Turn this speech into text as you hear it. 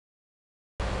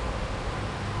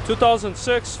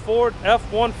2006 Ford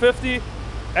F-150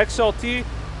 XLT.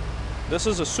 This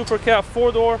is a Super Cab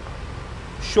 4-door,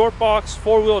 short box,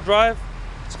 4-wheel drive.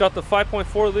 It's got the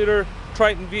 5.4 liter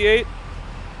Triton V8.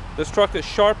 This truck is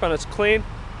sharp and it's clean.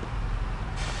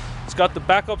 It's got the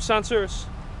backup sensors,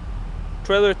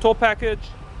 trailer tow package,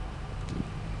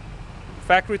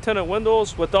 factory tinted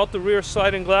windows without the rear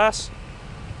sliding glass.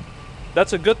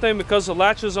 That's a good thing because the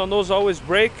latches on those always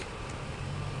break.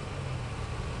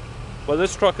 But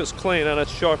this truck is clean and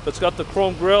it's sharp. It's got the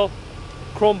chrome grille,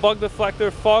 chrome bug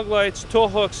deflector, fog lights, tow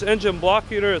hooks, engine block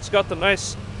heater. It's got the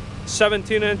nice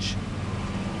 17-inch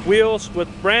wheels with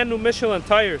brand new Michelin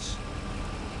tires.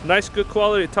 Nice, good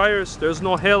quality tires. There's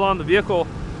no hail on the vehicle.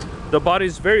 The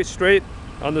body's very straight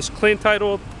on this clean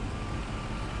titled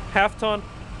half-ton.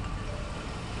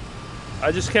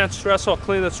 I just can't stress how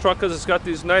clean this truck is. It's got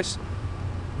these nice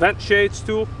vent shades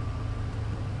too.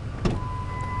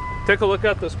 Take a look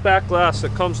at this back glass.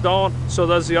 It comes down, so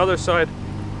does the other side.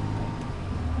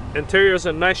 Interior's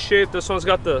in nice shape. This one's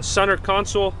got the center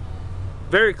console.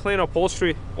 Very clean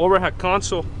upholstery. Overhead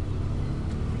console.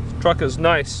 This truck is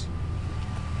nice.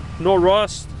 No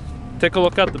rust. Take a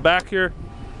look at the back here.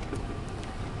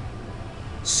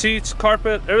 Seats,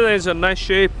 carpet, everything's in nice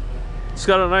shape. It's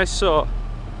got a nice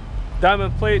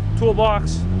diamond plate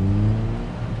toolbox.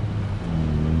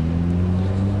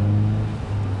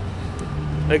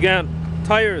 Again,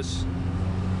 tires,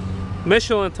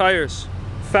 Michelin tires,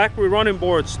 factory running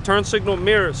boards, turn signal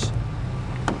mirrors.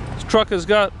 This truck has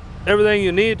got everything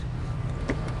you need.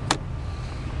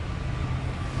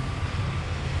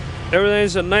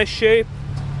 Everything's in nice shape,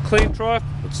 clean truck.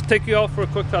 Let's take you out for a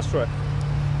quick test drive.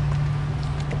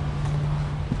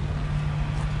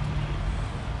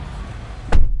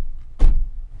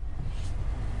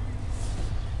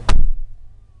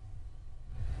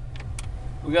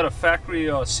 We got a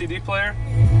factory CD player,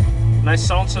 nice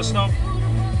sound system.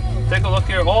 Take a look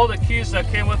here, all the keys that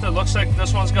came with it, looks like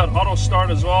this one's got auto start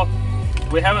as well.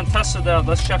 We haven't tested that,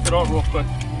 let's check it out real quick.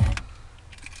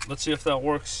 Let's see if that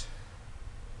works.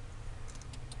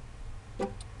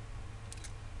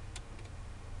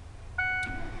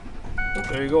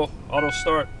 There you go, auto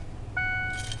start.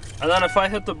 And then if I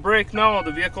hit the brake now,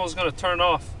 the vehicle is going to turn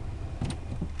off.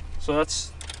 So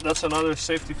that's another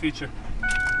safety feature.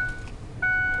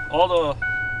 All the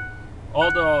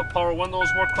power windows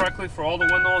work correctly for all the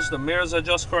windows. The mirrors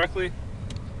adjust correctly,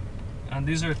 and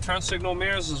these are turn signal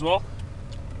mirrors as well.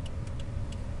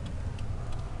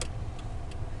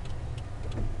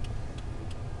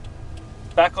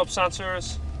 Backup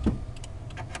sensors,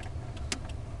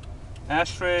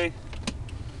 ashtray,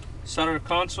 center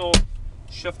console,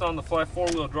 shift on the fly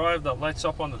 4-wheel drive that lights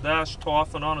up on the dash. Tow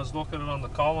off and on is located on the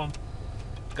column.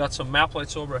 Got some map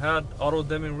lights overhead, auto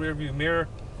dimming rear view mirror.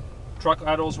 Truck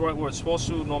idles right where it's supposed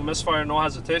to, no misfire, no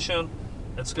hesitation.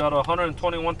 It's got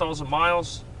 121,000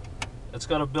 miles. It's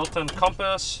got a built-in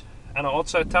compass and an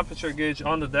outside temperature gauge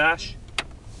on the dash.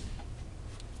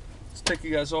 Let's take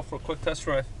you guys off for a quick test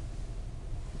drive.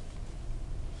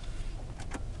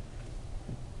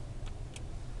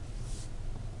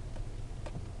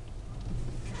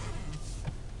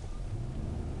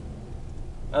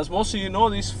 As most of you know,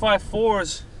 these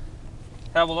 5.4s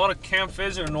have a lot of cam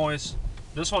phaser noise.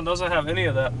 This one doesn't have any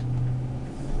of that.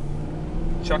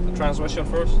 Check the transmission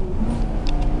first.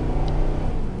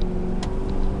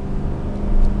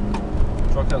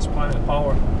 Truck has plenty of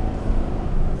power.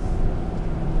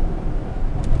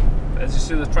 As you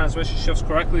see, the transmission shifts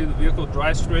correctly, the vehicle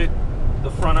drives straight, the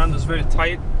front end is very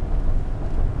tight.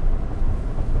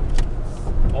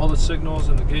 All the signals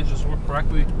and the gauges work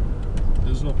correctly.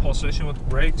 There's no pulsation with the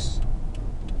brakes.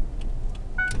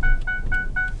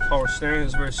 Power steering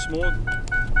is very smooth.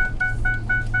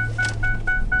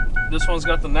 This one's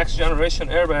got the next generation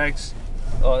airbags.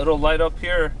 It'll light up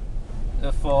here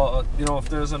if you know, if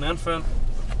there's an infant,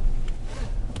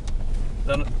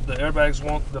 then the airbags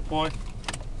won't deploy.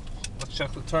 Let's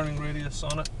check the turning radius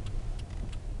on it.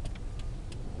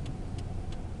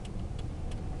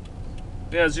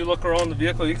 Yeah, as you look around the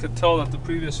vehicle, you could tell that the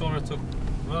previous owner took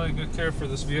really good care for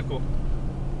this vehicle.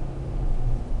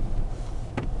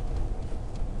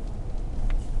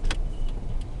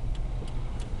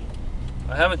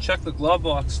 I haven't checked the glove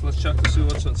box. Let's check to see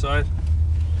what's inside.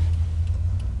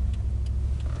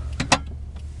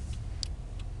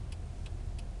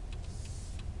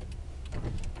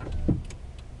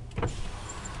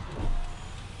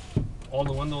 All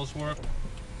the windows work.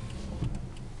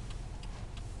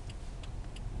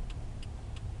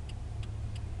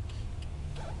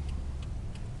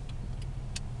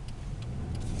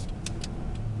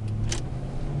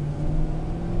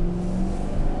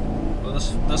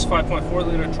 This This 5.4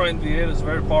 liter Triton V8 is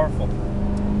very powerful.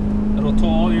 It'll tow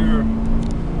all your,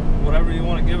 whatever you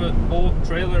want to give it, boat,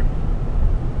 trailer.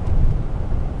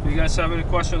 If you guys have any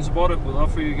questions about it, we'd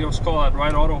love for you to give us a call at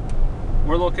Ride Auto.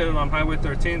 We're located on Highway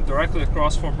 13, directly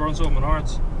across from Burnsville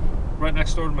Menards, right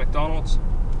next door to McDonald's.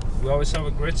 We always have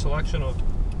a great selection of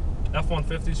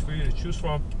F-150s for you to choose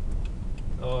from.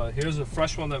 Here's a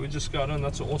fresh one that we just got in.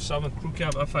 That's a 07 Crew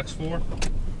Cab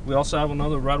FX4. We also have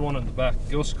another red one in the back.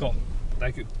 Give us a call.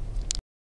 Thank you.